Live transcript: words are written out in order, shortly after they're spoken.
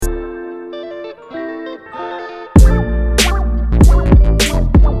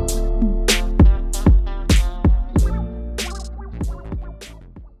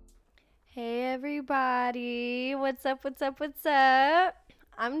What's up? What's up? What's up?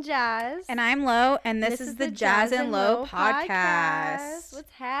 I'm Jazz. And I'm Lo, and this is the Jazz and Lo podcast.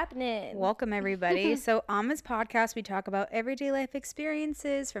 What's happening? Welcome, everybody. So, on this podcast, we talk about everyday life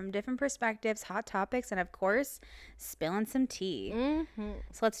experiences from different perspectives, hot topics, and of course, spilling some tea.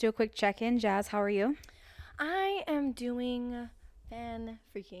 So, let's do a quick check in. Jazz, how are you? I am doing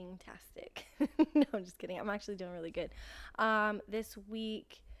fan-freaking-tastic. No, I'm just kidding. I'm actually doing really good. This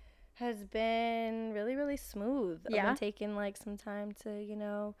week has been really, really smooth. Yeah? I've been taking like some time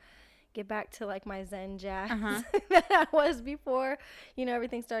to, get back to like my Zen Jazz Uh-huh. that I was before.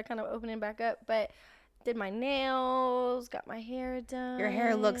 Everything started kind of opening back up. But did my nails, got my hair done. Your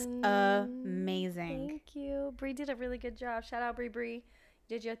hair looks amazing. Thank you. Bree did a really good job. Shout out Bree.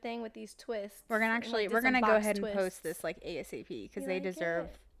 Did your thing with these twists. We're gonna And, like, did we're some gonna go box ahead twists. and post this like ASAP because You they like deserve.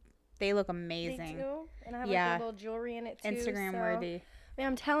 it? They look They amazing. do. And I have Yeah. like a little jewelry in it too. Instagram so- worthy. Man,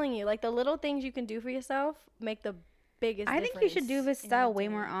 I'm telling you, like the little things you can do for yourself make the biggest I think you should do this difference in style your way day.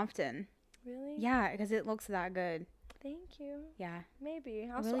 more often. Really? Yeah, because it looks that good. Thank you. Yeah, Maybe. it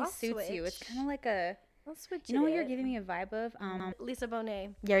really suits you. It's kind of like a. I'll switch You know what it. you're giving me a vibe of? Lisa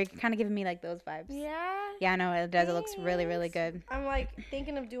Bonet. Yeah, you're kind of giving me like those vibes. Yeah. Yeah, no, it does. It looks really, really Thanks. good. I'm like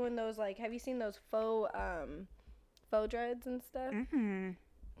thinking of doing those. Like, have you seen those faux dreads and stuff? Mm-hmm.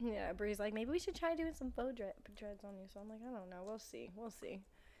 Yeah. Bree's like, maybe we should try doing some faux dreads on you. So I'm like, I don't know. We'll see.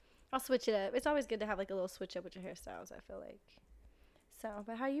 I'll switch it up. It's always good to have like a little switch up with your hairstyles, I feel like. So,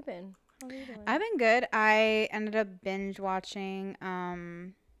 but how you been? How are you doing? I've been good. I ended up binge watching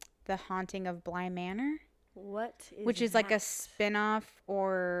The Haunting of Bly Manor, What is which is like a that? spin-off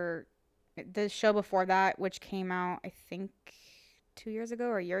or the show before that, which came out I think 2 years ago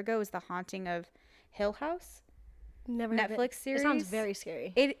or a year ago, was The Haunting of Hill House. Never heard of it. Netflix series. It sounds very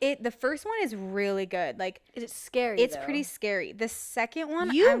scary. It the first one is really good. Like Is it scary? it's though? pretty scary. The second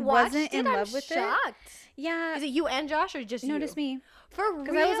one You I watched wasn't it? in I'm love with it. shocked. Yeah. Is it you and Josh or just No, you? just me. For real?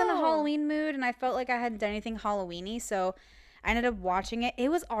 Because I was in a Halloween mood and I felt like I hadn't done anything Halloweeny, so I ended up watching it. It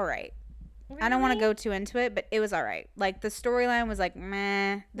was all right. I don't want to Really? go too into it, but it was all right. Like the storyline was like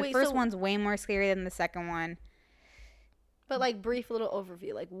meh. The Wait, first so- one's way more scary than the second one. But like brief little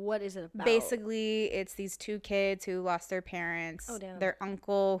overview. Like what is it about? Basically, it's these two kids who lost their parents. Oh, damn. Their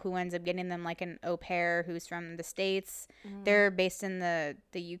uncle who ends up getting them like an au pair who's from the States. Mm-hmm. They're based in the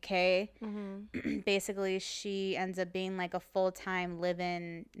UK. Mm-hmm. Basically, she ends up being like a full-time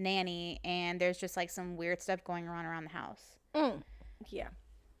live-in nanny, and there's just like some weird stuff going on around the house. Yeah.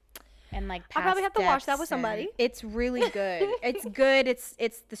 And like I'll probably past have to watch that deaths with somebody. and It's really good. It's good. It's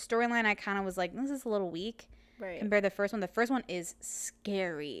the storyline. I kind of was like, this is a little weak Right. compared to the first one. The first one is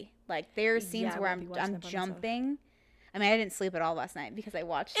scary. Like there are scenes Yeah, I where won't be watching I'm that by myself. jumping. I mean, I didn't sleep at all last night because I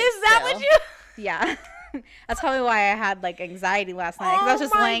watched. Is it that still. what you? Yeah. That's probably why I had like anxiety last night because I was Oh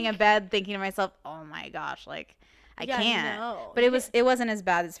just my laying in bed thinking to myself, oh my gosh, like I Yeah, can't. no. But it wasn't as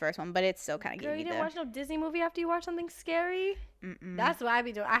bad as the first one, but it still kind of Girl, gave you me didn't watch no Disney movie after you watch something scary? Mm-mm. That's what I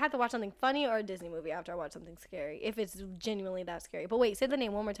be doing. I have to watch something funny or a Disney movie after I watch something scary. If it's genuinely that scary. But wait, say the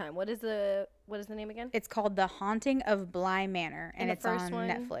name one more time. What is the name again? It's called The Haunting of Bly Manor, and the it's first on one?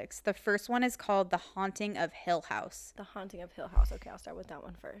 Netflix. The first one is called The Haunting of Hill House. The Haunting of Hill House. Okay, I'll start with that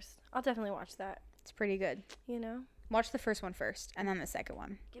one first. I'll definitely watch that. It's pretty good. Watch the first one first, and then the second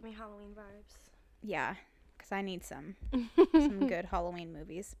one. Give me Halloween vibes. Yeah, because I need some good Halloween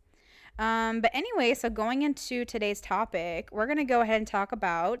movies. But anyway, so going into today's topic, we're gonna go ahead and talk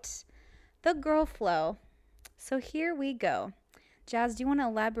about the girl flow. So here we go. Jazz, do you want to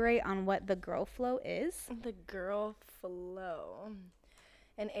elaborate on what the girl flow is? The girl flow.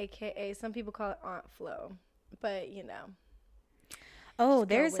 And AKA, some people call it Aunt Flow. But, Oh, just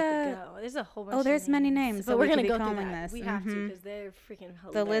go there's with the a go. There's a whole bunch oh, of there's many names. But that we're we going could to be go through calling that. this. We have to Mhm. because they're freaking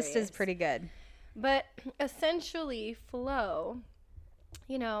hilarious. The list is pretty good. But essentially, flow,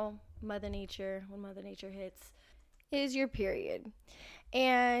 Mother Nature, when Mother Nature hits, is your period.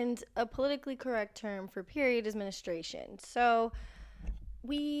 And a politically correct term for period is menstruation. So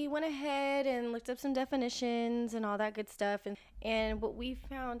we went ahead and looked up some definitions and all that good stuff. And what we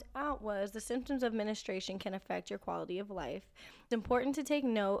found out was the symptoms of menstruation can affect your quality of life. It's important to take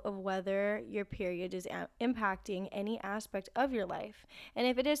note of whether your period is impacting any aspect of your life. And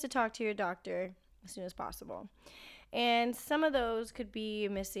if it is, to talk to your doctor as soon as possible. And some of those could be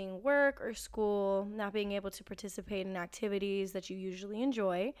missing work or school, not being able to participate in activities that you usually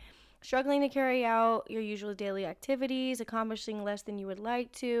enjoy, struggling to carry out your usual daily activities, accomplishing less than you would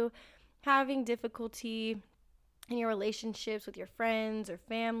like to, having difficulty in your relationships with your friends or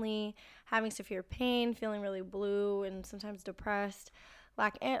family, having severe pain, feeling really blue and sometimes depressed,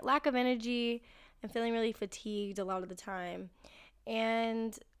 lack of energy, and feeling really fatigued a lot of the time.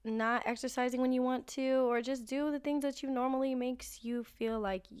 And not exercising when you want to, or just do the things that you normally makes you feel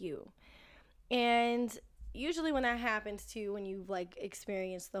like you. And usually when that happens too, when you've like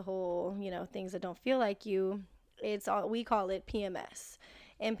experienced the whole, things that don't feel like you, we call it PMS.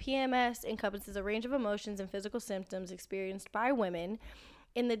 And PMS encompasses a range of emotions and physical symptoms experienced by women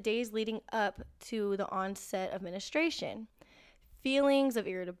in the days leading up to the onset of menstruation. Feelings of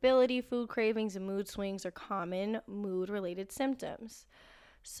irritability, food cravings, and mood swings are common mood-related symptoms.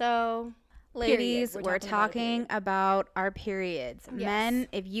 So, ladies, we're talking about our periods. Yes. Men,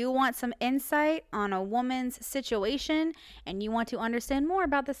 if you want some insight on a woman's situation and you want to understand more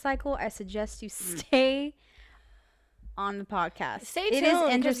about the cycle, I suggest you stay on the podcast. Stay tuned. It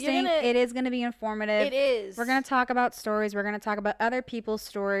is interesting. It is going to be informative. It is. We're going to talk about stories. We're going to talk about other people's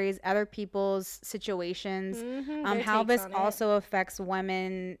stories, other people's situations, how this also affects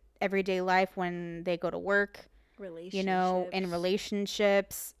women everyday life when they go to work, in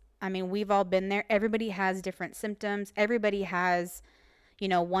relationships. I mean, we've all been there. Everybody has different symptoms. Everybody has,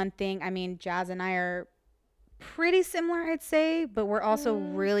 one thing. I mean, Jazz and I are pretty similar, I'd say, but we're also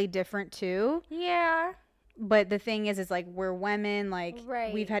really different too. Yeah. But the thing is like, we're women, like,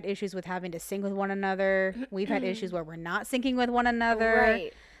 right. We've had issues with having to sync with one another. We've had issues where we're not syncing with one another.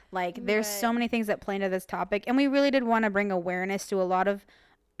 Right. Like, there's so many things that play into this topic. And we really did want to bring awareness to a lot of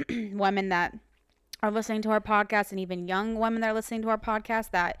women that are listening to our podcast, and even young women that are listening to our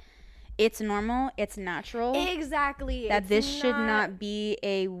podcast, that it's normal, it's natural. Exactly. That this should not be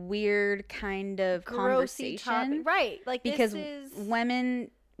a weird kind of conversation. Topic. Right. Like, because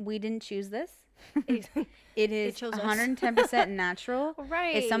women, we didn't choose this. It is 110% natural.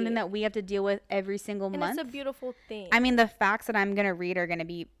 Right. It's something that we have to deal with every single month. It's a beautiful thing. I mean, the facts that I'm going to read are going to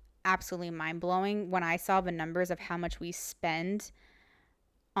be absolutely mind-blowing. When I saw the numbers of how much we spend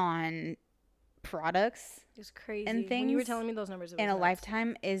on products, it's crazy. And things when you were telling me those numbers, in a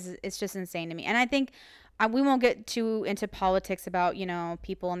lifetime, it's just insane to me. And I think we won't get too into politics about,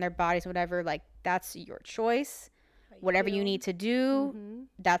 people and their bodies, whatever. Like, that's your choice. Whatever you need to do,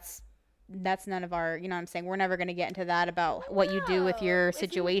 that's none of our, what I'm saying? We're never going to get into that about what you do with your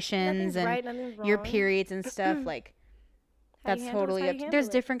situations and your periods and stuff. Like, that's totally up to you. There's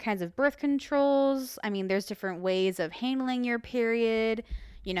different kinds of birth controls. I mean, there's different ways of handling your period.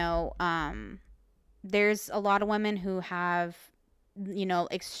 There's a lot of women who have,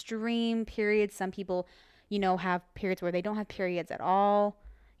 extreme periods. Some people, have periods where they don't have periods at all.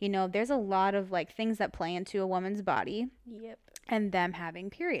 There's a lot of like things that play into a woman's body. Yep. And them having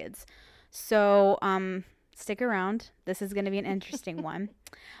periods. So, stick around. This is going to be an interesting one.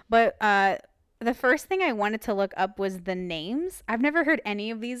 But the first thing I wanted to look up was the names. I've never heard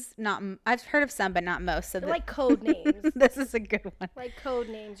any of these. I've heard of some, but not most. So they're like code names. This is a good one. Like code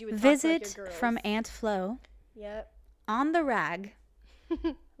names. You would Visit talk like your girls. From Aunt Flo. Yep. On the Rag.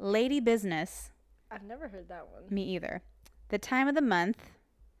 Lady Business. I've never heard that one. Me either. The Time of the Month.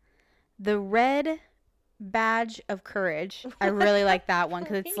 The Red Badge of Courage. I really like that one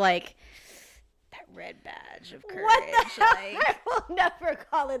because it's like that red badge of courage. What the hell? I will never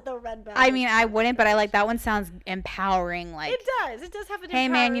call it the red badge. I mean, I wouldn't, but I like that one. Sounds empowering. Like, it does. It does have an hey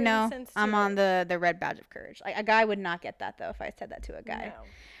empowering man, sense I'm to on it. the red badge of courage. Like, a guy would not get that though if I said that to a guy.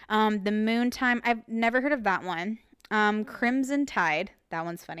 No. The Moon Time. I've never heard of that one. Crimson Tide. That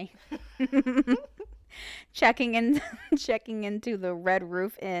one's funny. checking into the Red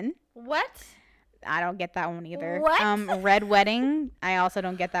Roof Inn. What? I don't get that one either. What? Red Wedding. I also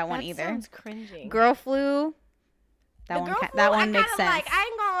don't get that one either. That sounds cringing. Girl Flu. That one makes sense. Like, I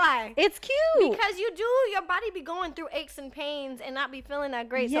ain't gonna lie. It's cute. Because your body be going through aches and pains and not be feeling that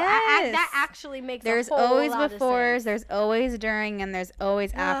great. Yes. So that actually makes there's a whole always lot befores, of sense. there's always during, and there's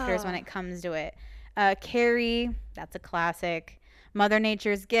always afters when it comes to it. Carrie, that's a classic. Mother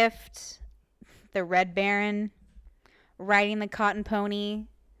Nature's Gift. The Red Baron. Riding the Cotton Pony.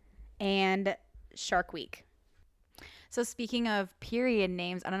 And Shark Week. So speaking of period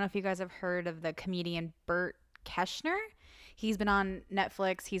names, I don't know if you guys have heard of the comedian Bert Keshner. He's been on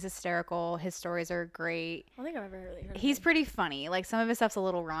Netflix. He's hysterical. His stories are great. I don't think I've ever really heard of He's him. pretty funny. Like, some of his stuff's a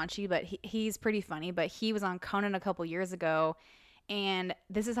little raunchy, but he's pretty funny. But he was on Conan a couple years ago. And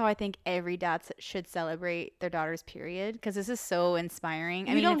this is how I think every dad should celebrate their daughter's period, because this is so inspiring.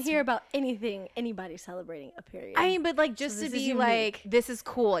 You don't hear about anybody celebrating a period. I mean, but like, just to be like, this is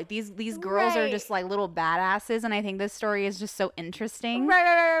cool. Like, these girls are just like little badasses, and I think this story is just so interesting.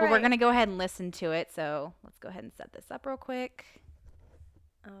 Right. But we're gonna go ahead and listen to it. So let's go ahead and set this up real quick.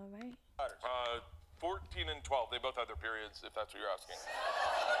 All right. 14 and 12, they both had their periods, if that's what you're asking.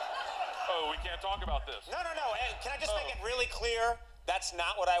 Oh, we can't talk about this. No. Hey, can I just make it really clear? That's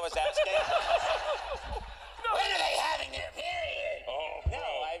not what I was asking. When are they having their period? Oh, no,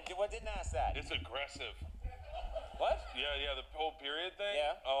 I didn't ask that. It's aggressive. What? Yeah, the whole period thing?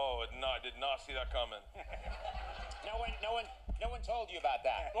 Yeah. Oh, I did not see that coming. No one told you about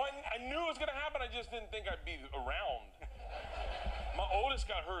that. Well, I knew it was gonna happen, I just didn't think I'd be around. My oldest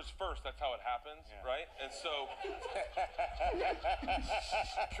got hers first, that's how it happens, right? And so,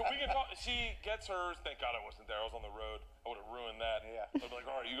 she gets hers, thank God I wasn't there, I was on the road, I would've ruined that. Yeah. I'd be like,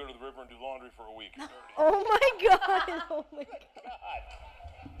 all right, you go to the river and do laundry for a week, it's dirty. Oh my god. Oh my god.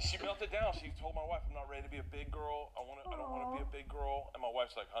 She melted down. She told my wife, I'm not ready to be a big girl. I don't want to be a big girl. And my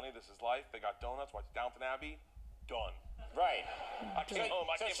wife's like, honey, this is life. They got donuts. Watch Downton Abbey. Done. Right. I came home.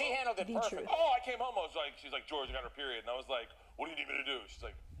 So she handled it perfect. Oh, I came home. She's like, George, I got her period. And I was like, what do you need me to do? She's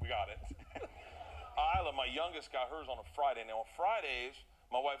like, we got it. Isla, my youngest, got hers on a Friday. Now, on Fridays,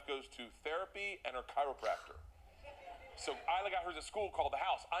 my wife goes to therapy and her chiropractor. So Isla got hers at school, called the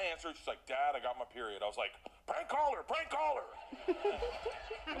house. I answered. She's like, Dad, I got my period. I was like, prank call her. I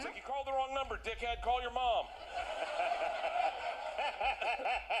was like, you called the wrong number, dickhead. Call your mom.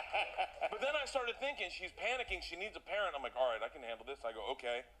 But then I started thinking, she's panicking. She needs a parent. I'm like, all right, I can handle this. I go,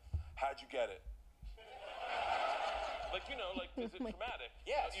 okay. How'd you get it? Like, is it traumatic?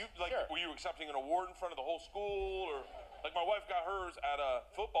 Yes, Sure. Were you accepting an award in front of the whole school, or like my wife got hers at a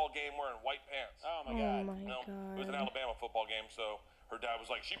football game wearing white pants. Oh my Oh God. my No, god. it was an Alabama football game, so her dad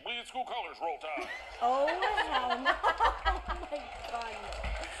was like, she bleeded school colors, roll tide. Oh hell no. Oh my god.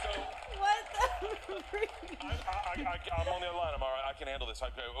 So What the freak? I'm on the other line. I'm all right. I can handle this.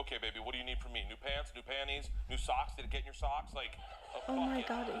 I go, okay, baby, what do you need from me? New pants, new panties, new socks? Did it get in your socks? Like a Oh my bucket,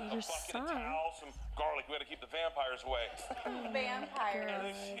 God, a your bucket of socks. towels, some garlic. We got to keep the vampires away. Vampire.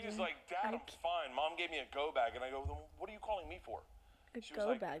 And then she's like, Dad, I'm fine. Mom gave me a go bag, and I go, then what are you calling me for? A She was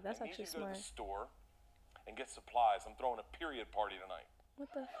go like, bag. That's I need actually you to go to smart. the store and get supplies. I'm throwing a period party tonight. What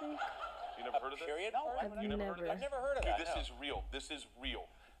the freak? You never heard of this? Period? No, I've You never heard of never. this? I've never heard of Dude, that. this no. is real. This is real.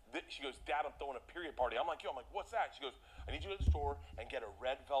 She goes, Dad, I'm throwing a period party. I'm like, what's that? She goes, I need you to go to the store and get a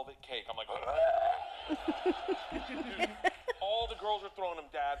red velvet cake. I'm like, dude, all the girls are throwing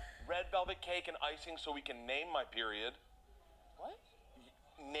them, Dad. Red velvet cake and icing so we can name my period. What?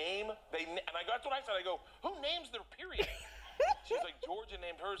 And that's what I said. I go, who names their period? She's like, Georgia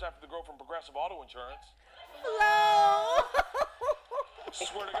named hers after the girl from Progressive Auto Insurance. Hello.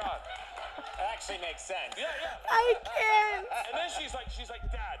 Swear to God. That actually makes sense. Yeah. I can't. And then she's like,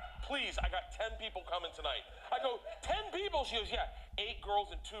 Dad, please, I got 10 people coming tonight. I go, 10 people? She goes, yeah, 8 girls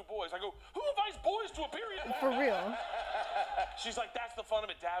and 2 boys. I go, who invites boys to a period? For real. She's like, that's the fun of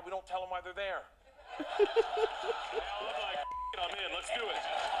it, Dad. We don't tell them why they're there. I'm like, I'm in. Let's do it.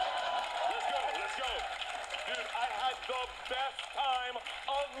 Let's go. Dude, I had the best time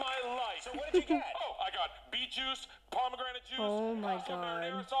of my life. So what did you get? Oh, I got beet juice, pomegranate juice, Oh my also God.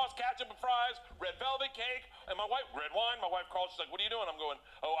 marinara sauce, ketchup and fries, red velvet cake, and my wife, red wine. My wife called. She's like, what are you doing? I'm going,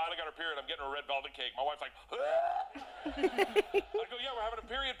 oh, I got her period. I'm getting her red velvet cake. My wife's like, I go, yeah, we're having a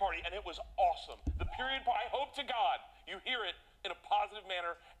period party, and it was awesome. The period party, I hope to God you hear it in a positive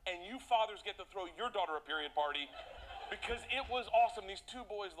manner, and you fathers get to throw your daughter a period party, because it was awesome. These 2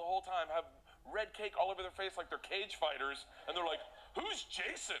 boys the whole time have red cake all over their face like they're cage fighters, and they're like, who's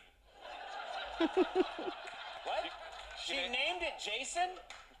Jason? What? She named it Jason?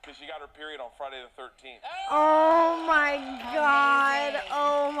 Because she got her period on Friday the 13th. Oh my god.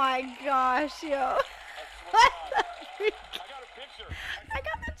 Oh my gosh, yo. What the freak? I got a picture. I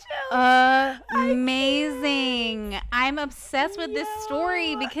got the chills. Amazing. I'm obsessed with this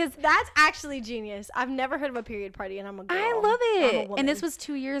story because That's actually genius. I've never heard of a period party, and I'm a girl. I love I'm a it. And this woman. was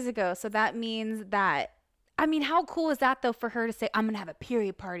 2 years ago. So that means that, I mean, how cool is that though for her to say, I'm going to have a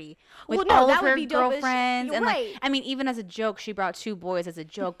period party with Well, no, all of that would her be dope as shit. girlfriends. And Right. like, I mean, even as a joke, she brought 2 boys as a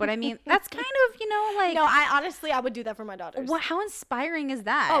joke. But I mean, that's kind of, like, No, I honestly would do that for my daughters. how inspiring is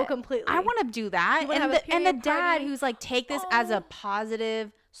that? Oh, completely. I want to do that. You wanna And have a the period dad party? who's like, take this as a Oh.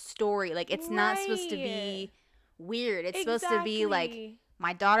 positive story. Like, it's not supposed to be weird. It's supposed to be like, Exactly.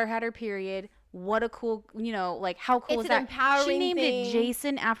 my daughter had her period. What a cool, like, how cool It's is an that? She empowering named thing. it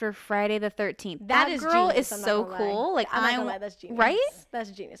Jason after Friday the 13th. That That is girl genius, is I'm not so gonna lie. cool. Like, I'm not gonna lie, that's genius. right?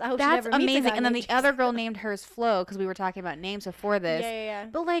 That's genius. I hope That's she never meets a amazing. guy And then the named other Jason. girl named hers Flo because we were talking about names before this. Yeah.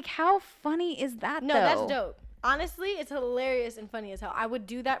 But like, how funny is that? No, though? that's dope. Honestly, it's hilarious and funny as hell. I would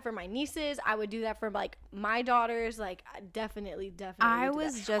do that for my nieces. I would do that for like my daughters. Like, I definitely. I would do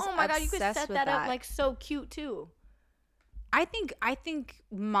was that. just oh my god, you could obsessed set with that up that. like so cute too. I think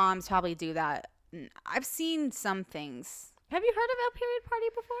moms probably do that. I've seen some things. Have you heard of a period party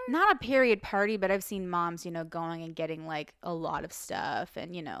before? Not a period party, but I've seen moms, going and getting like a lot of stuff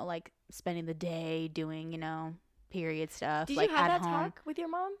and, like spending the day doing, period stuff Did like you have at that home. talk with your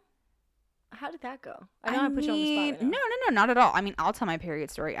mom? How did that go? I know I put you on the spot right now. No, not at all. I mean, I'll tell my period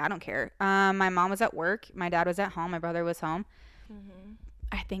story. I don't care. My mom was at work. My dad was at home. My brother was home. Mm-hmm.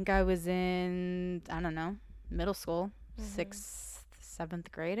 I think I was in, I don't know, middle school, 6th, 7th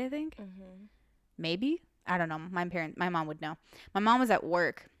grade, I think. Mm-hmm. Maybe. I don't know. My mom would know. My mom was at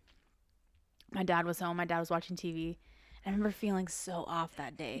work. My dad was home. My dad was watching TV. I remember feeling so off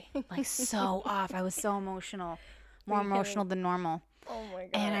that day. Like, so off. I was so emotional. More emotional than normal. Oh my god.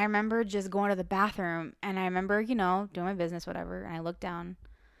 And I remember just going to the bathroom, and I remember, doing my business, whatever, and I looked down,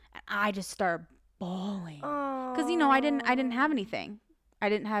 and I just started bawling. Because, I didn't have anything. I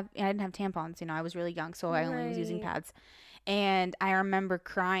didn't have tampons, I was really young, so I only was using Right. pads. And I remember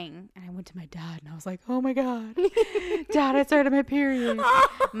crying, and I went to my dad, and I was like, oh my God, Dad, I started my period.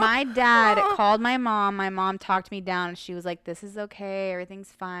 My dad called my mom. My mom talked me down, and she was like, this is okay,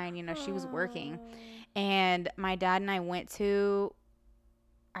 everything's fine. She was working. And my dad and I went to,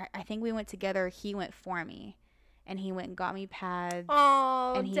 I think we went together. He went for me, and he went and got me pads.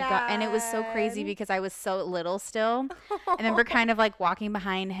 Oh, And Dad. and it was so crazy because I was so little still. I remember kind of like walking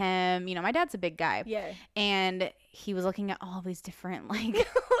behind him. My dad's a big guy. Yeah. And he was looking at all these different like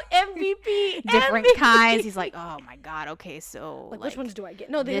MVP. different MVP. kinds. He's like, "Oh my god, okay, so Like, which ones do I get?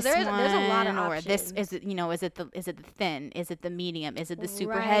 No, there's this a lot of one, or options. this is it, is it the thin? Is it the medium? Is it the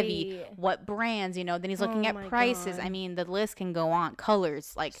super heavy? Right. What brands, Then he's looking Oh at my prices. God. I mean, the list can go on.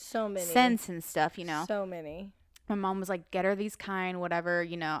 Colors, like So many. scents and stuff, So many. My mom was like, get her these kind, whatever,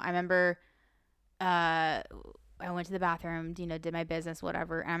 I remember I went to the bathroom, did my business,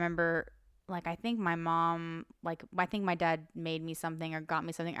 whatever. And I remember, like, I think my mom, like, I think my dad made me something or got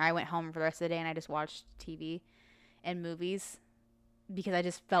me something. Or I went home for the rest of the day and I just watched TV and movies because I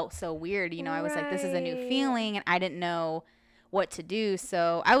just felt so weird. I was like, this is a new Right. feeling, and I didn't know what to do.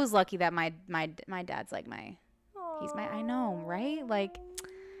 So I was lucky that my dad's like he's my, I know, right? Like,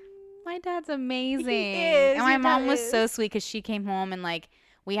 my dad's amazing. is, And my your mom dad was so is. sweet because she came home and like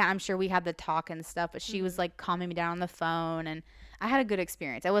I'm sure we had the talk and stuff, but she was like calming me down on the phone, and I had a good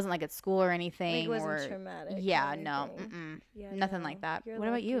experience. I wasn't like at school or anything. It wasn't or, traumatic. Yeah, or no. anything. Yeah, Nothing no. like that. You're What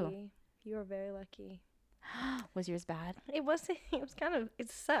about you? lucky. You are very lucky. Was yours bad? It wasn't. It was kind of. It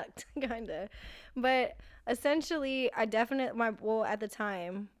sucked, kind of. But essentially, I definitely at the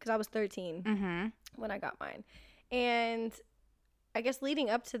time, because I was 13 Mm-hmm. when I got mine, and I guess leading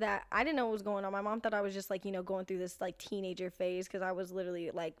up to that, I didn't know what was going on. My mom thought I was just like going through this like teenager phase, because I was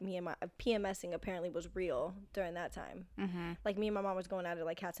literally like me and my PMSing apparently was real during that time. Mm-hmm. Like me and my mom was going at it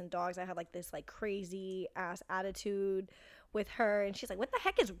like cats and dogs. I had like this like crazy ass attitude with her, and she's like, what the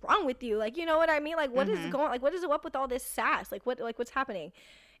heck is wrong with you? Like, you know what I mean? Like, what is going, like, what is up with all this sass? Like, what's happening?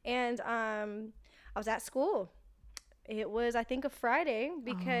 And I was at school. It was, I think, a Friday,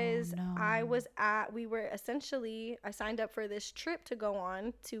 because I signed up for this trip to go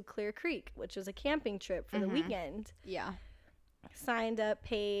on to Clear Creek, which was a camping trip for the weekend. Yeah. Signed up,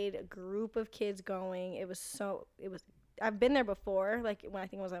 paid, a group of kids going. I've been there before, like when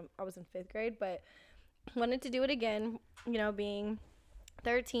I was in 5th grade, but wanted to do it again, being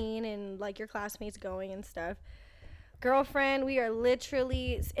 13 and like your classmates going and stuff. Girlfriend, we are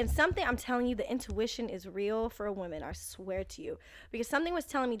literally, and something, I'm telling you, the intuition is real for women, I swear to you, because something was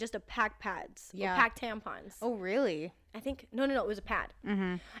telling me just to pack pads, Yeah. or pack tampons. Oh, really? I think, no, it was a pad.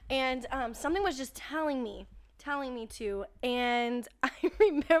 Mm-hmm. And something was just telling me to, and I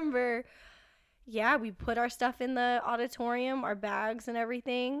remember, we put our stuff in the auditorium, our bags and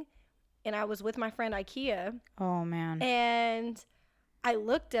everything, and I was with my friend Ikea, Oh, man. and I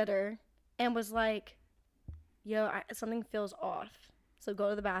looked at her and was like, yo, something feels off. So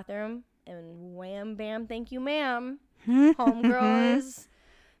go to the bathroom, and wham, bam, thank you, ma'am. Homegirl is,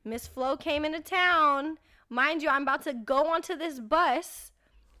 Miss Flo came into town. Mind you, I'm about to go onto this bus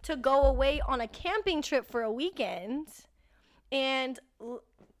to go away on a camping trip for a weekend. And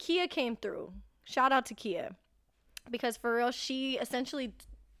Kia came through. Shout out to Kia. Because for real, she essentially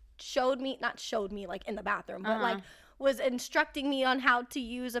not showed me like in the bathroom, but like was instructing me on how to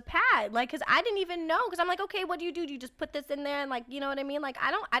use a pad. Like, cause I didn't even know. Cause I'm like, okay, what do you do? Do you just put this in there? And like, you know what I mean? Like,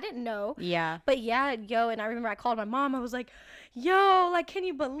 I didn't know. Yeah. But yeah, and I remember I called my mom. I was like, yo, like, can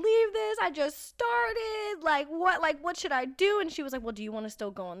you believe this? I just started. Like, what should I do? And she was like, well, do you want to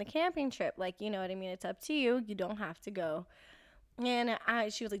still go on the camping trip? Like, you know what I mean? It's up to you. You don't have to go. And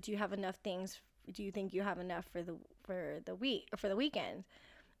she was like, do you have enough things? Do you think you have enough for the weekend?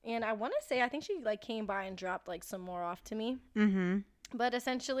 And I want to say, I think she like came by and dropped like some more off to me. Mm-hmm. But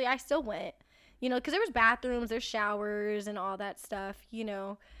essentially, I still went, because there was bathrooms, there's showers and all that stuff,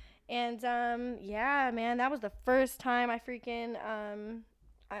 And yeah, man, that was the first time I freaking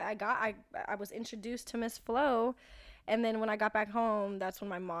I was introduced to Miss Flo, And then when I got back home, that's when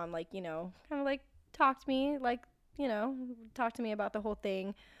my mom, like, you know, kind of like talked to me, like, you know, talked to me about the whole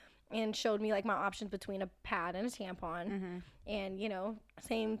thing and showed me like my options between a pad and a tampon. And, you know,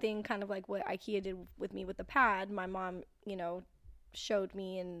 same thing kind of like what IKEA did with me with the pad. My mom, you know, showed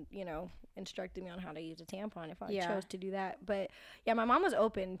me and, you know, instructed me on how to use a tampon if I chose to do that. But yeah, my mom was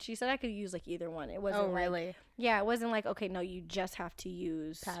open. She said I could use like either one. It wasn't really? Yeah, it wasn't like, okay, no, you just have to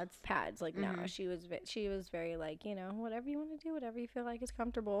use Pads. Like no, she was very like, you know, whatever you want to do, whatever you feel like is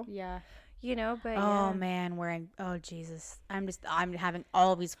comfortable. Yeah. You know, but Oh man, oh Jesus. I'm having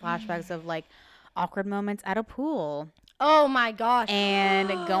all these flashbacks of like awkward moments at a pool. Oh my gosh. And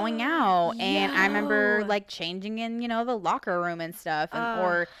going out. And I remember like changing in, you know, the locker room and stuff. And,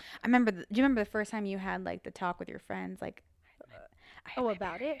 or I remember, do you remember the first time you had like the talk with your friends? Like,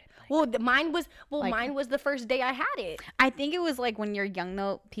 about it? Well, mine was the first day I had it. I think it was like when you're young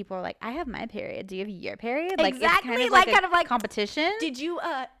though, people are like, I have my period. Do you have your period? Like, exactly. It's kind of like competition. Did you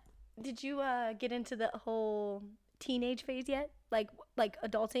get into the whole teenage phase yet? Like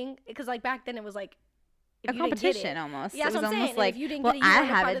adulting? Because like back then it was like a competition almost. Yeah, it was that's what I'm almost saying. like, if you didn't well, get it, you I weren't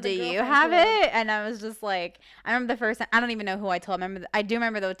a have part it. of the Do you girlfriend have club. it? And I was just like, I remember the first time. I don't even know who I told. I do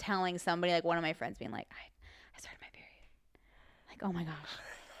remember though telling somebody, like one of my friends, being like, I started my period. Like, oh my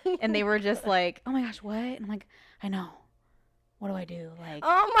gosh. And they were just like, oh my gosh, what? And I'm like, I know. What do I do? Like,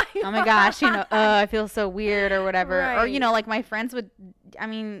 oh my gosh, you know, I feel so weird or whatever. Right. Or, you know, like my friends I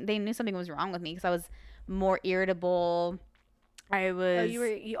mean, they knew something was wrong with me because I was more irritable. I was.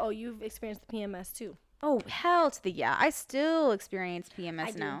 You've experienced the PMS too. Oh, hell to the yeah. I still experience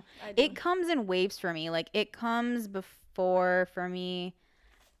PMS now. I do. It comes in waves for me. Like, it comes before for me.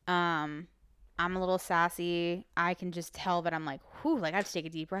 I'm a little sassy. I can just tell that I'm like, whew, like I have to take a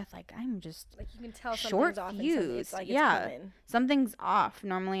deep breath. Like, I'm just like you can tell short something's off. fuse. Like yeah, coming. something's off.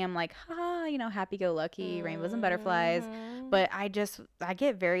 Normally I'm like, you know, happy-go-lucky, rainbows and butterflies. But I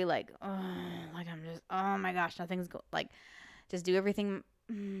get very like, like I'm just, oh my gosh, nothing's like, just do everything.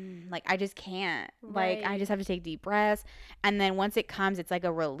 Like I just can't. Like I just have to take deep breaths, and then once it comes, it's like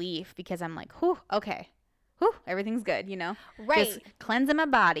a relief because I'm like, whew, okay. Whew, everything's good, you know? Right. Just cleansing my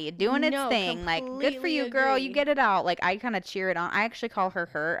body, doing its thing. Like, good for you, girl. You get it out. Like, I kind of cheer it on. I actually call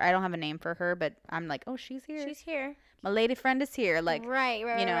her. I don't have a name for her, but I'm like, oh, she's here. She's here. My lady friend is here. Like, right, you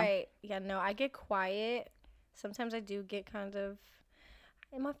know. right. Yeah, no, I get quiet. Sometimes I do get kind of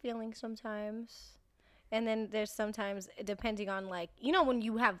in my feelings sometimes. And then there's sometimes, depending on, like, you know,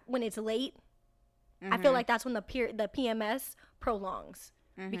 when it's late, I feel like that's when the PMS prolongs.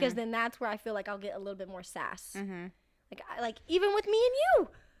 Because then that's where I feel like I'll get a little bit more sass. Like even with me and you.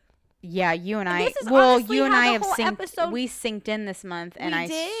 Yeah, you and I. This is well, honestly you and how I the have whole synced. episode- We synced in this month, and We I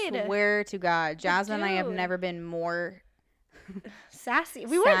did. swear to God, Jasmine and I have Dude. never been more Sassy.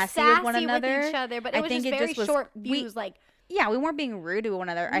 We weren't sassy with sassy one another. with each other, but it I was think just it very just was- short we- views. Like, Yeah, we weren't being rude to one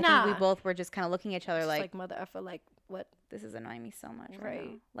another. I think we Nah. both were just kind of looking at each other just like, mother effer, like what? this is annoying me so much right Right.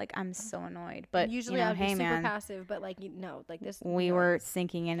 now. Like, I'm so annoyed. But Usually you know, I'd be hey super man, passive, but like no, like this. we no. were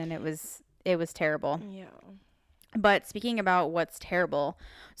sinking in, and it was terrible. Yeah. But speaking about what's terrible,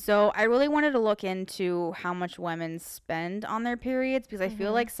 so I really wanted to look into how much women spend on their periods because I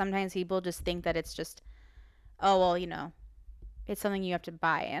feel like sometimes people just think that it's just, oh, well, you know, it's something you have to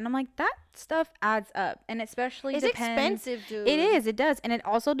buy. And I'm like, that stuff adds up. And especially It's depends. expensive, dude. It is. It does. And it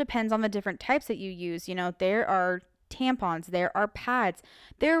also depends on the different types that you use. You know, there are tampons, there are pads,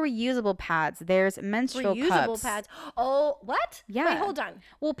 there are reusable pads, there's menstrual Reusable cups. pads. Oh, what? Yeah. Wait, hold on.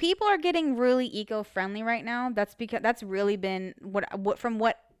 Well, people are getting really eco-friendly right now. That's because that's really been what from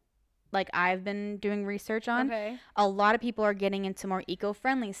what like I've been doing research on. Okay. A lot of people are getting into more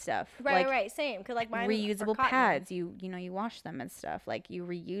eco-friendly stuff. Right, like right, same. Cause like mine are reusable cotton. pads. You know, you wash them and stuff. Like you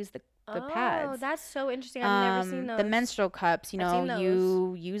reuse the Oh, pads. that's so interesting. I've never seen those. The menstrual cups, you I've know, seen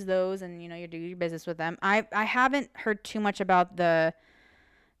you use those and you know you do your business with them. I haven't heard too much about the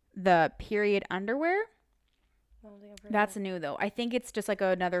period underwear. I don't think I've heard That's that. new though. I think it's just like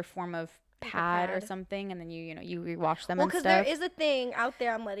another form of Like a pad or pad. something, and then you know you rewash them Well, and because stuff. there is a thing out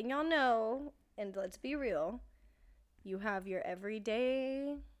there. I'm letting y'all know, and let's be real. You have your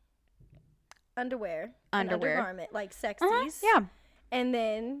everyday underwear, and Underwear. undergarment, like sexies. Yeah, And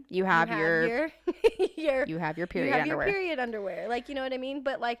then You have your your you have your you period have underwear. your period underwear. Like, you know what I mean?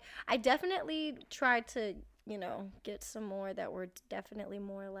 But like, I definitely tried to, you know, get some more that were definitely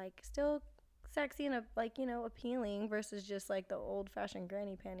more like still sexy and like, you know, appealing versus just like the old fashioned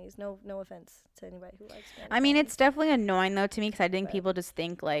granny panties. No offense to anybody who likes granny I mean, panties. it's definitely annoying though to me because I think But- people just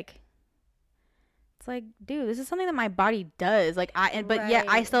think like it's like, dude, this is something that my body does. Like but yet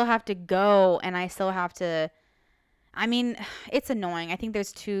I Right. still have to go and I still have to. I mean, it's annoying. I think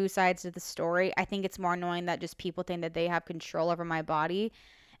there's two sides to the story. I think it's more annoying that just people think that they have control over my body.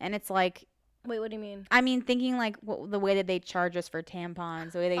 And it's like, Wait, what do you mean? I mean, thinking like the way that they charge us for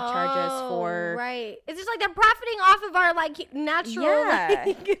tampons, the way they charge us for. Right. It's just like they're profiting off of our like natural. Yeah.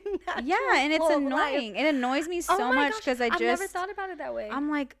 Like, Yeah, and it's natural flow of life. annoying. It annoys me so Oh my much gosh, because I've never thought about it that way. I'm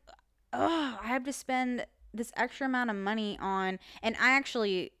like, oh, I have to spend this extra amount of money on, and I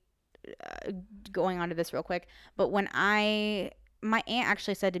actually, going on to this real quick, but when my aunt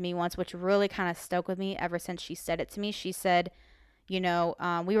actually said to me once, which really kind of stuck with me ever since she said it to me, she said, you know,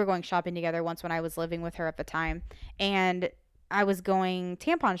 we were going shopping together once when I was living with her at the time, and I was going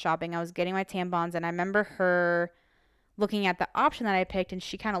tampon shopping. I was getting my tampons, and I remember her looking at the option that I picked, and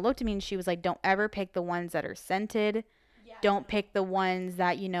she kind of looked at me and she was like, don't ever pick the ones that are scented. Yeah. Don't pick the ones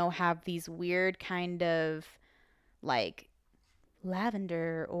that, you know, have these weird kind of like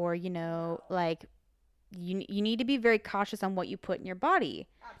lavender or, you know, like you need to be very cautious on what you put in your body.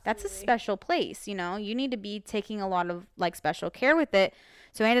 Absolutely. That's a special place, you know. You need to be taking a lot of like special care with it.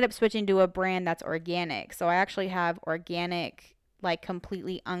 So I ended up switching to a brand that's organic. So I actually have organic, like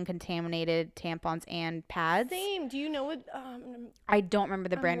completely uncontaminated tampons and pads. Same. Do you know what? I don't remember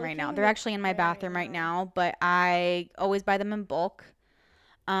the brand right now. They're actually in my bathroom right now, but I always buy them in bulk.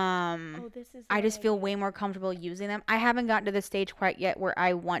 I just feel way more comfortable using them. I haven't gotten to the stage quite yet where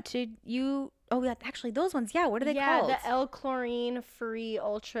I want to use. Oh, yeah, actually, those ones. Yeah, what are they called? Yeah, the L-chlorine free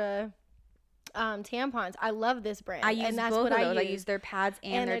ultra tampons. I love this brand. I use and that's both what of those. I I use their pads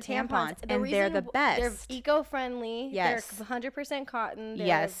and their tampons, and they're the best. They're eco-friendly. Yes. They're 100% cotton. They're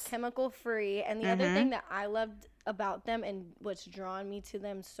yes. chemical-free. And the other thing that I loved about them and what's drawn me to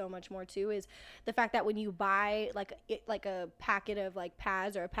them so much more too is the fact that when you buy like a packet of like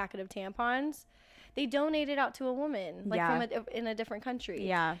pads or a packet of tampons, they donate it out to a woman, like from in a different country.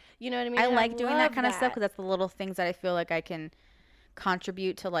 Yeah. You know what I mean? I like doing that kind of stuff because that's the little things that I feel like I can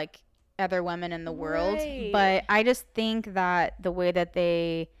contribute to like other women in the world. But I just think that the way that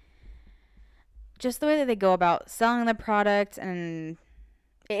they go about selling the product, and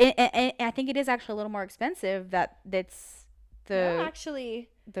I think it is actually a little more expensive. That's the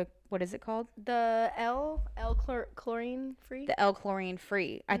what is it called? The L-chlorine free. The L-chlorine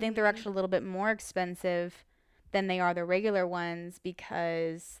free. I think they're actually a little bit more expensive than they are the regular ones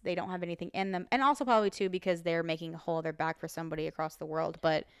because they don't have anything in them, and also probably too because they're making a whole other bag for somebody across the world.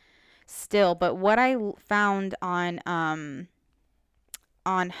 But still, but what I found on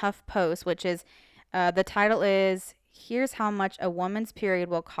HuffPost, which is the title is "Here's How Much a Woman's Period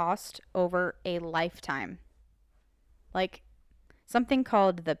Will Cost Over a Lifetime," like something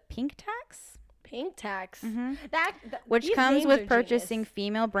called the pink tax. Pink tax. Which comes with purchasing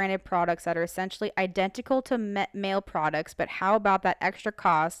female branded products that are essentially identical to male products, but how about that extra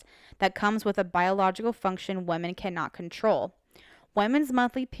cost that comes with a biological function women cannot control? Women's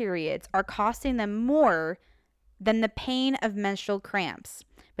monthly periods are costing them more than the pain of menstrual cramps.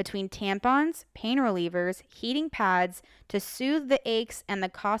 Between tampons, pain relievers, heating pads to soothe the aches, and the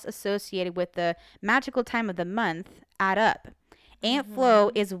costs associated with the magical time of the month add up. Aunt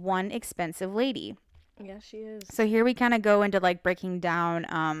Flo is one expensive lady. Yeah, she is. So here we kind of go into like breaking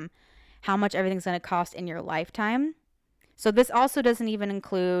down how much everything's going to cost in your lifetime. So this also doesn't even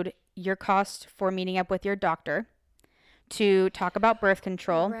include your cost for meeting up with your doctor, to talk about birth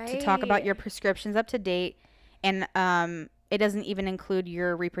control, to talk about your prescriptions up to date, and it doesn't even include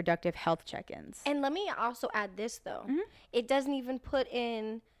your reproductive health check-ins. And let me also add this though. It doesn't even put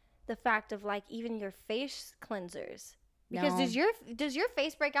in the fact of like even your face cleansers. Because does your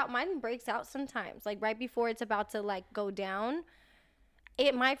face break out? Mine breaks out sometimes. Like right before it's about to like go down,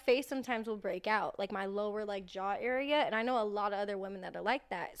 my face sometimes will break out, like my lower like jaw area, and I know a lot of other women that are like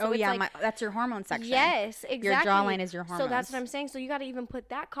that. So that's your hormone section. Yes, exactly. Your jawline is your hormones. So that's what I'm saying. So you got to even put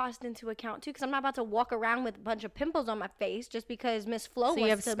that cost into account too, because I'm not about to walk around with a bunch of pimples on my face just because Miss Flo wants to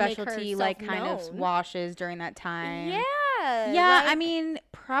make herself known. So you have specialty like kind of washes during that time. Yeah. Yeah, I mean,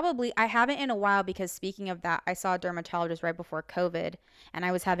 probably. I haven't in a while because speaking of that, I saw a dermatologist right before COVID, and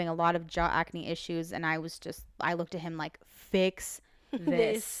I was having a lot of jaw acne issues, and I looked at him like, fix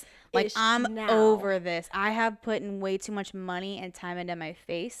this. Like, I'm over this. I have put in way too much money and time into my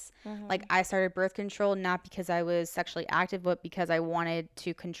face. Like, I started birth control not because I was sexually active, but because I wanted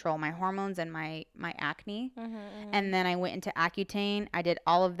to control my hormones and my acne. And then I went into Accutane. I did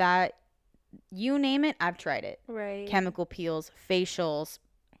all of that. You name it, I've tried it. Right. Chemical peels, facials,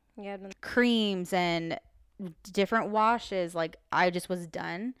 creams, and different washes. Like, I just was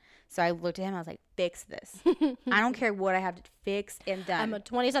done. So I looked at him. I was like, fix this. I don't care what I have to fix and done. I'm a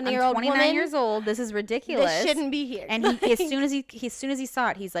 20-something-year-old 29 woman. years old. This is ridiculous. This shouldn't be here. And he, as soon as he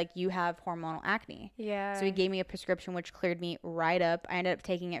saw it, he's like, you have hormonal acne. Yeah. So he gave me a prescription, which cleared me right up. I ended up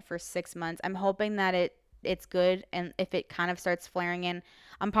taking it for 6 months. I'm hoping that it's good. And if it kind of starts flaring in,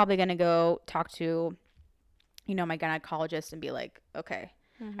 I'm probably going to go talk to, my gynecologist and be like, okay,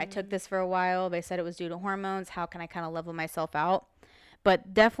 I took this for a while. They said it was due to hormones. How can I kind of level myself out?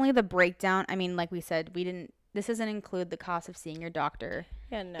 But definitely the breakdown. I mean, like we said, this doesn't include the cost of seeing your doctor.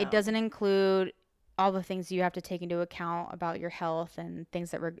 Yeah, no. It doesn't include all the things you have to take into account about your health and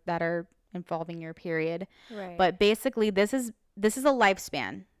things that are involving your period. Right. But basically, this is a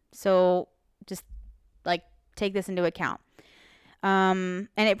lifespan. So just like take this into account. And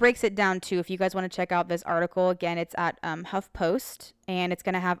it breaks it down too. If you guys want to check out this article, again, it's at HuffPost, and it's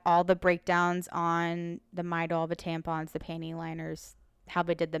going to have all the breakdowns on the Midol, the tampons, the panty liners, how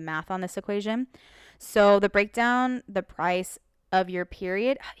they did the math on this equation. So the breakdown, the price of your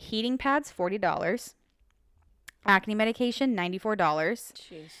period, heating pads, $40. Acne medication, $94.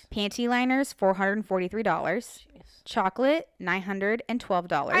 Jeez. Panty liners, $443. Jeez. Chocolate,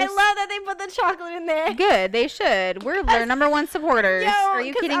 $912. I love that they put the chocolate in there. Good, they should. We're their number one supporters. Yo, Are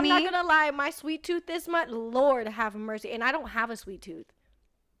you 'cause kidding me? I'm not gonna lie, my sweet tooth this month, Lord have mercy, and I don't have a sweet tooth,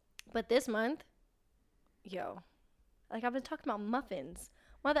 but this month, like I've been talking about muffins,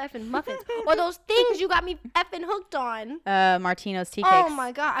 mother effing muffins, or those things you got me effing hooked on. Martino's tea cakes. Oh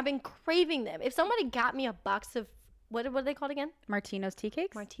my god, I've been craving them. If somebody got me a box of what are they called again? Martino's tea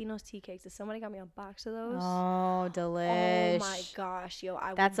cakes? Martino's tea cakes. If somebody got me a box of those. Oh, Oh delish. my gosh, yo!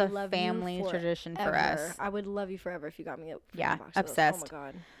 That's would a love family you tradition for forever. us. I would love you forever if you got me a Yeah, box of those. obsessed. Oh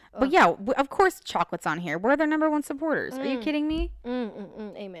my god. But yeah, of course chocolate's on here. We're their number one supporters. Are you Mm. kidding me?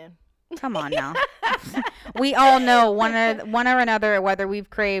 Amen. Come on now. We all know one or another, whether we've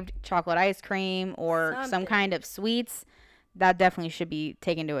craved chocolate ice cream or some Something. kind of sweets. That definitely should be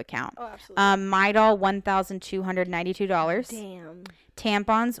taken into account. Oh, absolutely. Midol, $1,292. Damn.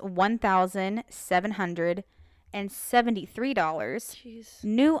 Tampons, $1,773. Jeez.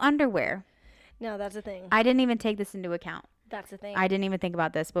 New underwear. No, that's a thing. I didn't even take this into account. That's a thing. I didn't even think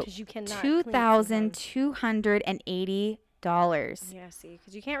about this, but 'Cause you cannot clean $2,280. Yeah, see,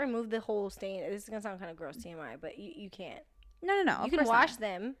 because you can't remove the whole stain. This is gonna sound kind of gross, TMI, but you can't. No. You of can course wash not.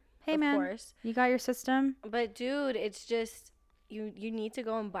 them, Hey of man, course. you got your system. But dude, it's just you need to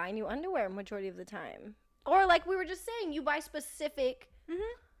go and buy new underwear majority of the time. Or like we were just saying, you buy specific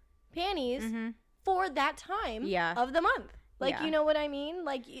panties for that time Yeah. of the month. Like Yeah. you know what I mean?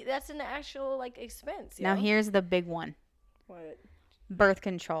 Like that's an actual like expense. Now yo. here's the big one. What? Birth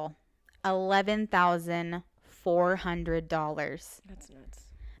control. $11,400. That's nuts.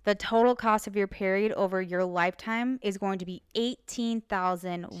 The total cost of your period over your lifetime is going to be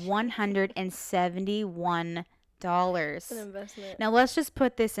 $18,171. It's an investment. Now let's just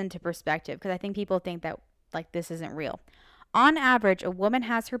put this into perspective, because I think people think that like this isn't real. On average, a woman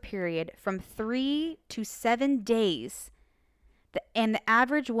has her period from 3 to 7 days. And the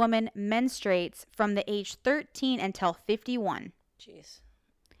average woman menstruates from the age 13 until 51. Jeez.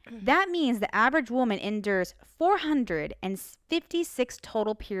 That means the average woman endures 456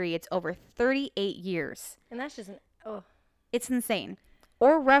 total periods over 38 years. And that's just It's insane.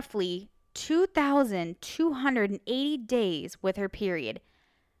 Or roughly 2,280 days with her period.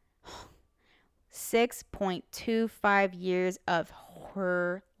 6.25 years of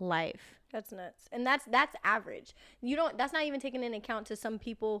her life. that's nuts. And that's average. That's not even taking into account to some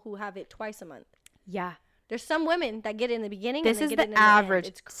people who have it twice a month. Yeah. There's some women that get it in the beginning. This and is they get the it in average. The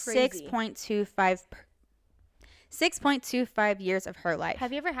end. It's crazy. 6.25 years of her life.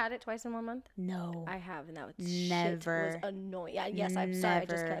 Have you ever had it twice in 1 month? No. I have, and that was Never. shit was annoying. Yeah, yes, I'm sorry, I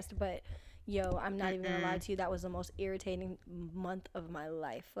just Never. cussed, but yo, I'm not even gonna lie to you. That was the most irritating month of my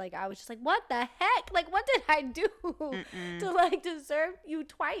life. Like I was just like, what the heck? Like, what did I do to like deserve you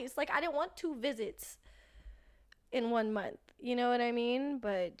twice? Like I didn't want 2 visits in 1 month. You know what I mean?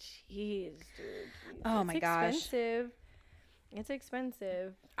 But jeez, dude. Oh my gosh. Expensive. It's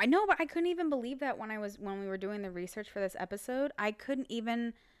expensive. I know, but I couldn't even believe that when we were doing the research for this episode. I couldn't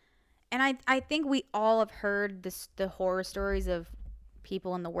even, and I think we all have heard the horror stories of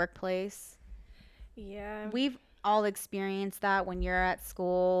people in the workplace. Yeah. We've all experienced that when you're at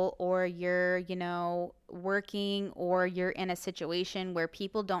school or you're, working or you're in a situation where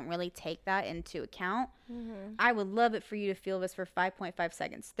people don't really take that into account. I would love it for you to feel this for 5.5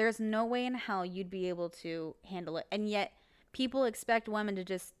 seconds. There's no way in hell you'd be able to handle it. And yet people expect women to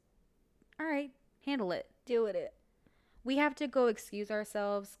just, all right, handle it. Deal with it. we have to go excuse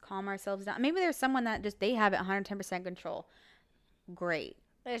ourselves, calm ourselves down. Maybe there's someone that just they have it 110% control. Great.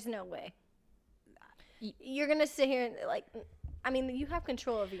 There's no way. You're gonna sit here and like, I mean, you have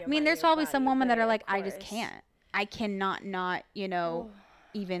control over your. I mean, mind, there's your probably body, some women that but are like, of I just course. can't. I cannot not, you know,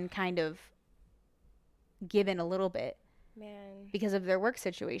 even kind of give in a little bit Man. because of their work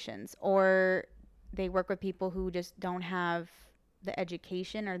situations, or they work with people who just don't have the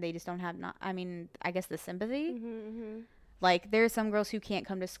education, or they just don't have I guess the sympathy. Like there's some girls who can't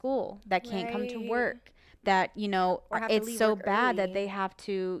come to school, that can't come to Right. work, that, you know, Or have to it's leave so work bad that early. they have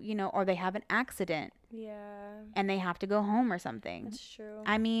to, you know, or they have an accident Yeah, and they have to go home or something. that's true.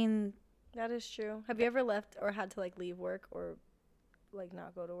 I mean, That is true. Have you ever left or had to like leave work or like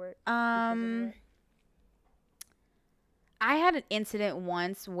not go to work? because of it? I had an incident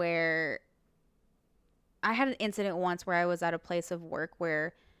once where I was at a place of work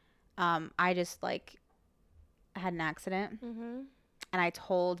where I just like had an accident, Mhm. and I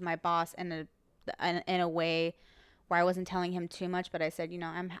told my boss in a way where I wasn't telling him too much, but I said, you know,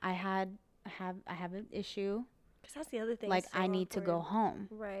 I have an issue, Cause that's the other thing. like it's so I need to go awkward. home.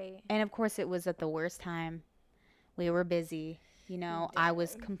 Right. And of course it was at the worst time. We were busy, you know. I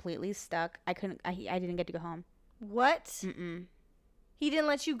was completely stuck. I didn't get to go home. What? Mm-mm. He didn't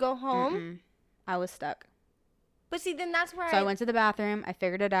let you go home? Mm-mm. I was stuck. But see, then that's where So I went to the bathroom. I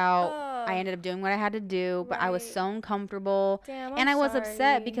figured it out. I Ugh. ended up doing what I had to do, but I was Right. so uncomfortable. Damn, And I I'm was upset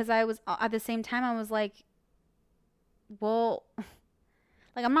sorry. because I was, at the same time, I was like, well,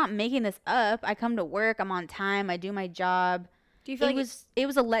 like, I'm not making this up. I come to work. I'm on time. I do my job. Do you feel It like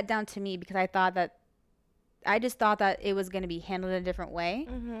was a letdown to me because I just thought that it was going to be handled in a different way.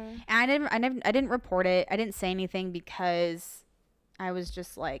 Mhm. And I didn't report it. I didn't say anything because I was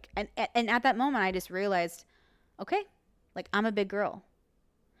just like, and at that moment I just realized, okay, like I'm a big girl.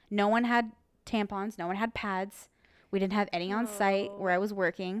 No one had tampons. No one had pads. We didn't have any on site where I was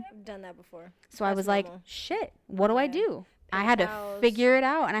working. I've done that before. So I That's was like, normal. shit, what do I Yeah. do? I Paper had to towels, figure it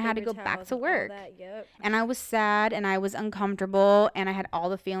out, and I had to paper go back towels to and all work. that, Yep. And I was sad and I was uncomfortable and I had all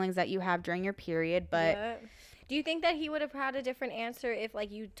the feelings that you have during your period, but Yep. Do you think that he would have had a different answer if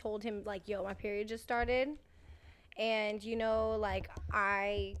like you told him like, yo, my period just started, and you know, like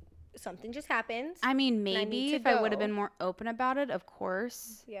something just happened. I mean, need maybe to if I would have go. been more open about it, of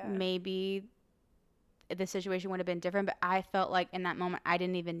course, Yeah. maybe the situation would have been different, but I felt like in that moment I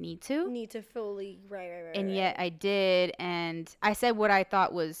didn't even need to. Need to fully right. And yet I did, and I said what I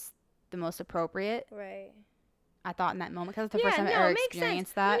thought was the most appropriate. Right. I thought in that moment because it's the first time I ever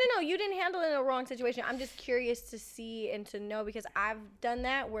experienced that. No, you didn't handle it in a wrong situation. I'm just curious to see and to know because I've done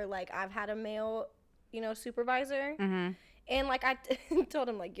that where like I've had a male, you know, supervisor, Mhm. and like I told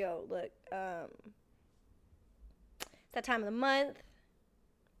him like, yo, look, it's that time of the month.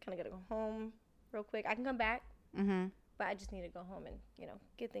 Kind of gotta go home real quick. I can come back, Mhm. but I just need to go home and you know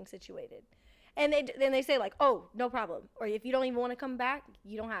get things situated. And then they say like, oh, no problem. Or if you don't even want to come back,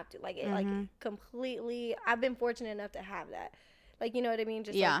 you don't have to. Like it, like completely. I've been fortunate enough to have that. Like you know what I mean?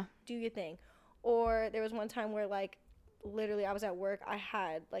 Just Yeah. like, do your thing. Or there was one time where like literally I was at work. I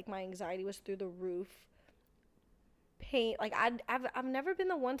had like my anxiety was through the roof. Pain. Like I've never been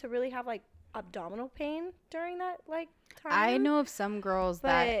the one to really have like abdominal pain during that like time. I know of some girls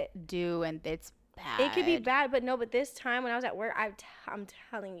that But- do, and it's bad. It could be bad, but no. But this time when I was at work, I'm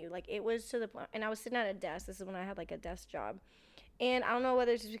telling you, like it was to the point. And I was sitting at a desk. This is when I had like a desk job, and I don't know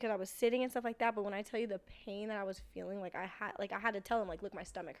whether it's just because I was sitting and stuff like that. But when I tell you the pain that I was feeling, like I had to tell them, like, look, my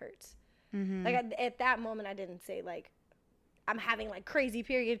stomach hurts. Mhm. Like at that moment, I didn't say like I'm having like crazy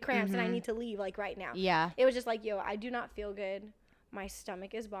period cramps and I need to leave like right now. Yeah. It was just like, yo, I do not feel good. My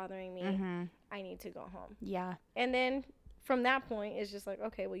stomach is bothering me. Mhm. I need to go home. Yeah. And then from that point, it's just like,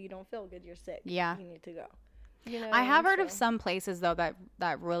 okay, well, you don't feel good. You're sick. Yeah. You need to go. You know. I have heard of so- some places though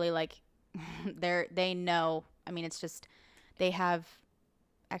that really like they know. I mean, it's just they have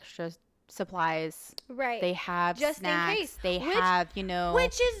extra supplies. Right. They have Just in snacks. case. They Which- have, you know,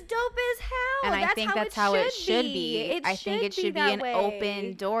 Which is dope as hell. and I think that's how it should be. I think it should be an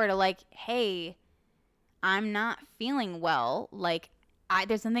open door to like, hey, I'm not feeling well. Like,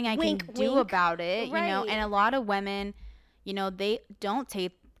 there's something I Wink, can do wink. about it, you know. Right. And a lot of women, you know, they don't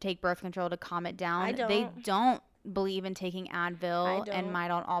take birth control to calm it down. I They don't. don't believe in taking Advil I and don't.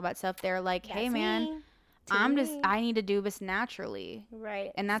 Midol, all that stuff. They're like, hey, That's man, me. To me. I need to do this naturally.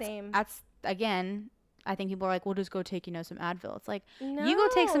 Right. And Same. that's again, I think people are like, well, just go take, you know, some Advil. It's like, you go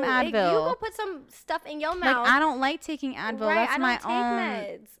take some Advil. You go put some stuff in your Like, mouth. I don't like taking Advil. Right, That's I my don't take own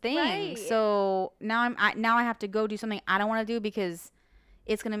meds. thing. Right. So now I have to go do something I don't want to do because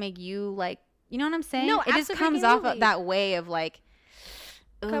it's gonna make you like, you know what I'm saying? No, it just comes absolutely. off of that way of like,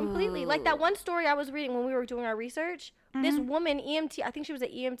 Completely. Like that one story I was reading when we were doing our research. This woman, EMT, I think she was an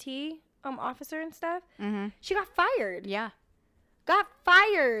EMT officer and stuff. She got fired. Yeah. Got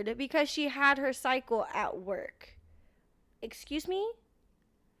fired because she had her cycle at work. Excuse me?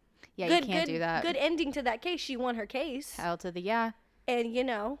 Yeah, you can't do that. Good ending to that case. She won her case. Hell to the yeah. And, you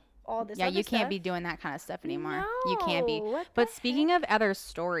know, all this Yeah, other you can't stuff. be doing that kind of stuff anymore. You can't be. No, what But the speaking of other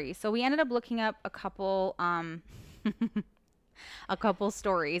stories, so we ended up looking up a couple a couple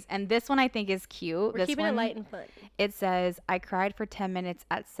stories, and this one I think is cute. We're This keeping one, it light and fun. it says, I cried for 10 minutes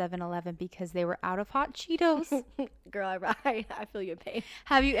at 7-Eleven because they were out of hot Cheetos. Girl, I feel your pain.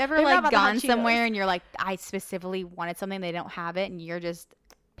 Have you ever They're not like about the hot gone somewhere Cheetos. and you're like, I specifically wanted something, they don't have it, and you're just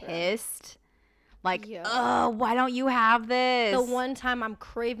pissed? Like, Yeah. oh, why don't you have this? The one time I'm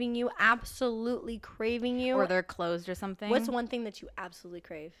craving you, absolutely craving you. Or they're closed or something. What's one thing that you absolutely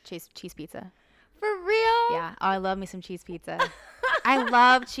crave? cheese pizza? For real? Yeah. Oh, I love me some cheese pizza. I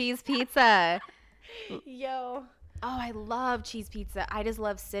love cheese pizza. Yo. Oh, I love cheese pizza. I just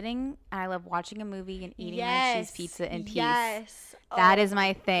love sitting and I love watching a movie and eating my cheese pizza in peace. Yes. That Oh is my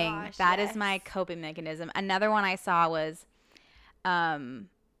my thing. gosh, That is my yes. coping mechanism. Another one I saw was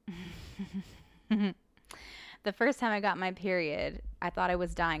the first time I got my period, I thought I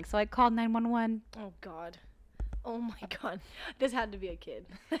was dying. So I called 911. Oh, God. Oh, my God. This had to be a kid.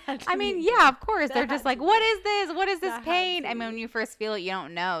 I mean, yeah, of course. They're That just had like, to what is this? What is this That had pain? to I mean, when be. you first feel it, you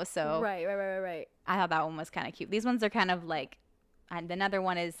don't know. So Right. I thought that one was kind of cute. These ones are kind of like, and another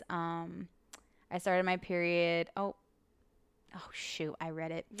one is, I started my period. Oh shoot, I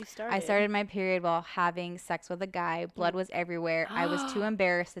read it. You started. I started my period while having sex with a guy. Blood was everywhere. I was too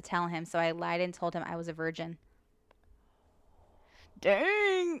embarrassed to tell him, so I lied and told him I was a virgin.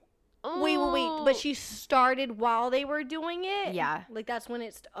 Dang. Wait. But she started while they were doing it? Yeah. Like, that's when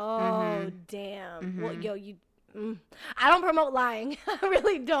it's. Oh, damn. Well, yo, you. I don't promote lying. I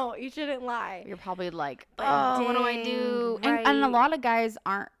really don't. You shouldn't lie. You're probably like, But oh, what do I do? And a right. lot of guys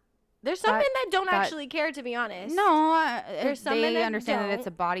aren't. There's some men that don't that- actually care, to be honest. No, There's some men they that understand that it's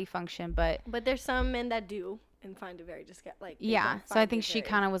a don't. body function, but But there's some men that do and find it very like. they yeah. don't So I find think it she very-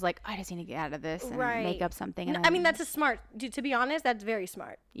 kind of was like, I just need to get out of this and Right. make up something. No, And I mean, then- that's a smart. Dude, to be honest, that's very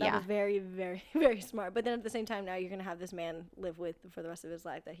smart. That Yeah. was very, very, very smart. But then at the same time, now you're gonna have this man live with for the rest of his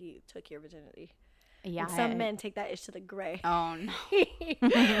life that he took your virginity. yeah. And some men take that itch to the grave. Oh no.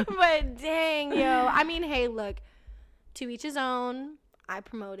 But dang, yo. I mean, hey, look, to each his own. I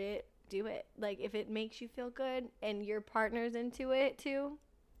promote it. Do it. Like, if it makes you feel good and your partner's into it too,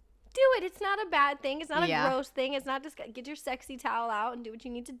 do it. It's not a bad thing. It's not Yeah. a gross thing. It's not just get your sexy towel out and do what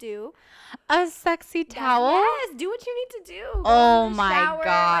you need to do. A sexy towel. Yes, do what you need to do. Go Oh to the my shower,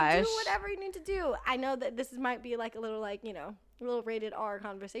 like, do gosh. whatever you need to do. I know that this might be like a little like, you know, a little rated R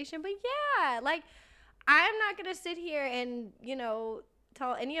conversation, but yeah, like I'm not going to sit here and, you know,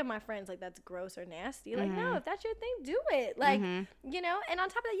 tell any of my friends like that's gross or nasty. Like, no, if that's your thing, do it. Like, you know, and on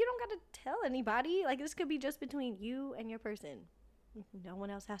top of that, you don't got to tell anybody. Like, this could be just between you and your person. No one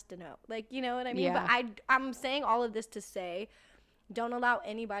else has to know. Like, you know what I mean? Yeah. But I'm saying all of this to say, don't allow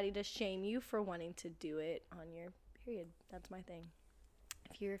anybody to shame you for wanting to do it on your period. That's my thing.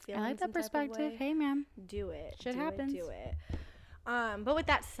 If you're feeling I like some that type of perspective. way, Hey, man. do it. Shit do happens. It, do it. But with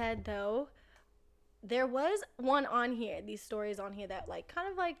that said, though, there was one on here, these stories on here that like kind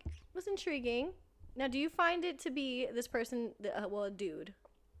of like was intriguing. Now, do you find it to be this person, well, a dude,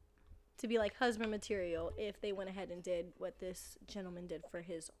 to be like husband material if they went ahead and did what this gentleman did for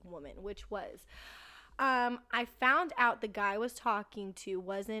his woman, which was, I found out the guy I was talking to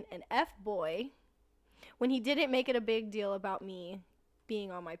wasn't an F-boy when he didn't make it a big deal about me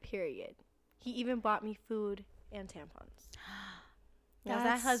being on my period. He even bought me food and tampons. Now, is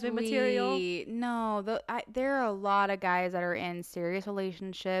that husband material? sweet. No, there are a lot of guys that are in serious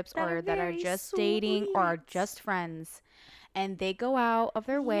relationships That are or that are very just dating or are sweet. just friends. And they go out of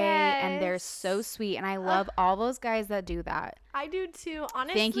their way and they're so Yes. sweet. And I love all those guys that do that. I do too,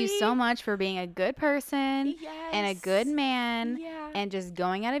 honestly. Thank you so much for being a good person and a good Yes. man Yeah. and just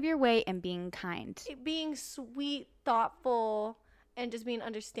going out of your way and being kind. Being sweet, thoughtful, and just being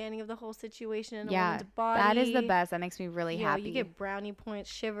understanding of the whole situation and a Yeah, woman's body. that is the best. That makes me really Yo, happy. you get brownie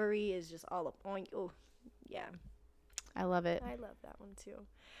points. Chivalry is just all up on you. Oh, yeah. I love it. I love that one too.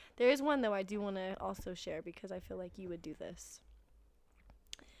 There is one though I do want to also share because I feel like you would do this.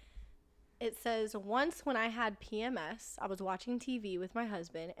 It says, once when I had PMS, I was watching TV with my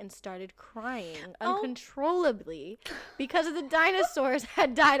husband and started crying uncontrollably because of the dinosaurs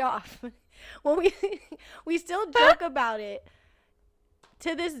had died off. Well, we still joke about it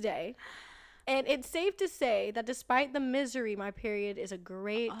to this day. And it's safe to say that despite the misery, my period is a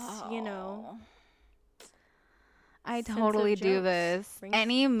great, you know, I sense of totally do jokes. this. Brings-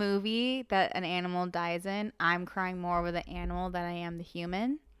 Any movie that an animal dies in, I'm crying more over the animal than I am the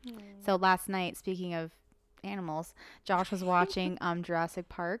human. So last night, speaking of animals, Josh was watching Jurassic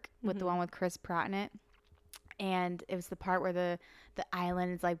Park with the one with Chris Pratt in it. And it was the part where the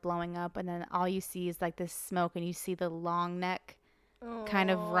island is like blowing up, and then all you see is like this smoke, and you see the long neck kind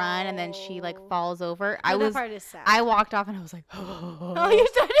of run, and then she like falls over. That part is sad. I walked off and I was like, Oh, you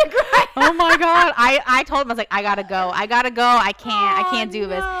started to cry. oh my god. I told him, I was like, I gotta go, I can't do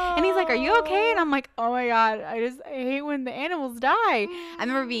this. And he's like, are you okay? And I'm like, oh my god, I hate when the animals die. I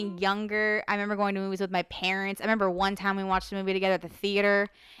remember being younger. I remember going to movies with my parents. I remember one time we watched a movie together at the theater,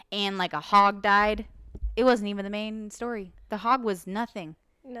 and like a hog died. It wasn't even the main story. The hog was nothing.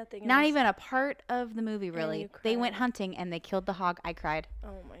 Nothing. Not else. even a part of the movie, really. you They went cried. hunting and they killed the hog. I cried.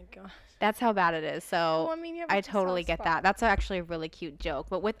 Oh my gosh. That's how bad it is. So Well, I mean, you have I a soft totally get spot. that. That's actually a really cute joke.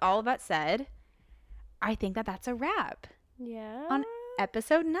 But with all of that said, I think that that's a wrap Yeah. on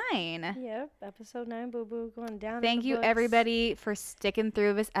episode 9. Yep. Episode 9, boo boo, going down. in Thank the you, books. everybody, for sticking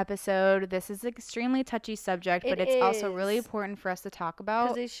through this episode. This is an extremely touchy subject, but It it's also really is. important for us to talk Because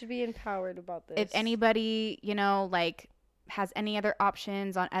about. they should be empowered about this. If anybody, like, has any other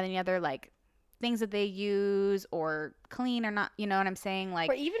options on any other, like, things that they use or clean or not, you know what I'm saying?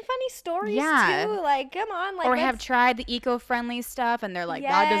 Like, or even funny stories Yeah. too. Like, come on, like, or have let's- tried the eco-friendly stuff and they're like,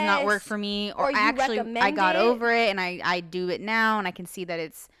 that does not work Yes. for me. Or Or you actually, I recommend got it. over it and I do it now and I can see that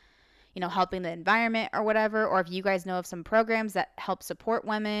it's, helping the environment or whatever. Or if you guys know of some programs that help support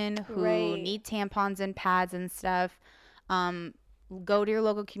women who Right. need tampons and pads and stuff, go to your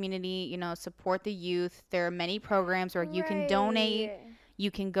local community, support the youth. There are many programs where you can donate. Right. You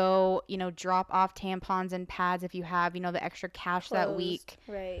can go, drop off tampons and pads if you have, the extra cash that Clothes. week.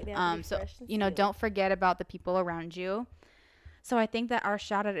 Right. They have to be So, fresh and sealed. don't forget about the people around you. So I think that our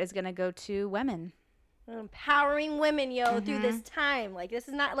shout out is going to go to women. Empowering women, through Mm-hmm. this time. Like, this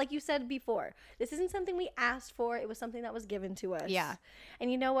is not, like you said before, this isn't something we asked for. It was something that was given to us. Yeah.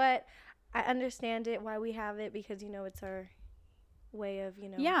 And you know what? I understand it, why we have it, because, it's our way of,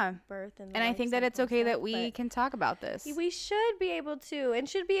 Yeah. birth. And And I think that it's okay that we can talk about this. We should be able to, and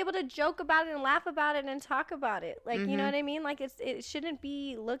should be able to joke about it and laugh about it and talk about it. Like, you know what I mean? Like, it shouldn't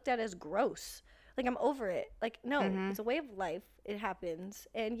be looked at as gross. Like, I'm over it. Like, no, it's a way of life. It happens.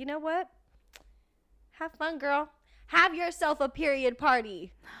 And you know what? Have fun, girl. Have yourself a period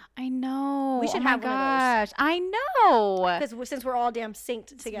party. I know. We should oh my have one of gosh. I know. Because since we're all damn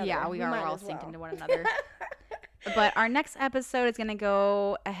synced together. Yeah, we are might all as synced well. into one another. But our next episode is going to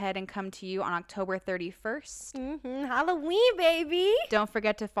go ahead and come to you on October 31st. Halloween, baby. Don't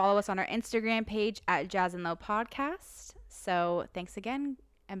forget to follow us on our Instagram page at Jazz and Low Podcast. So thanks again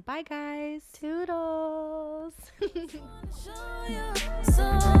and bye, guys. Toodles. Show you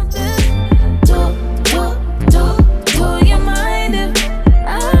something.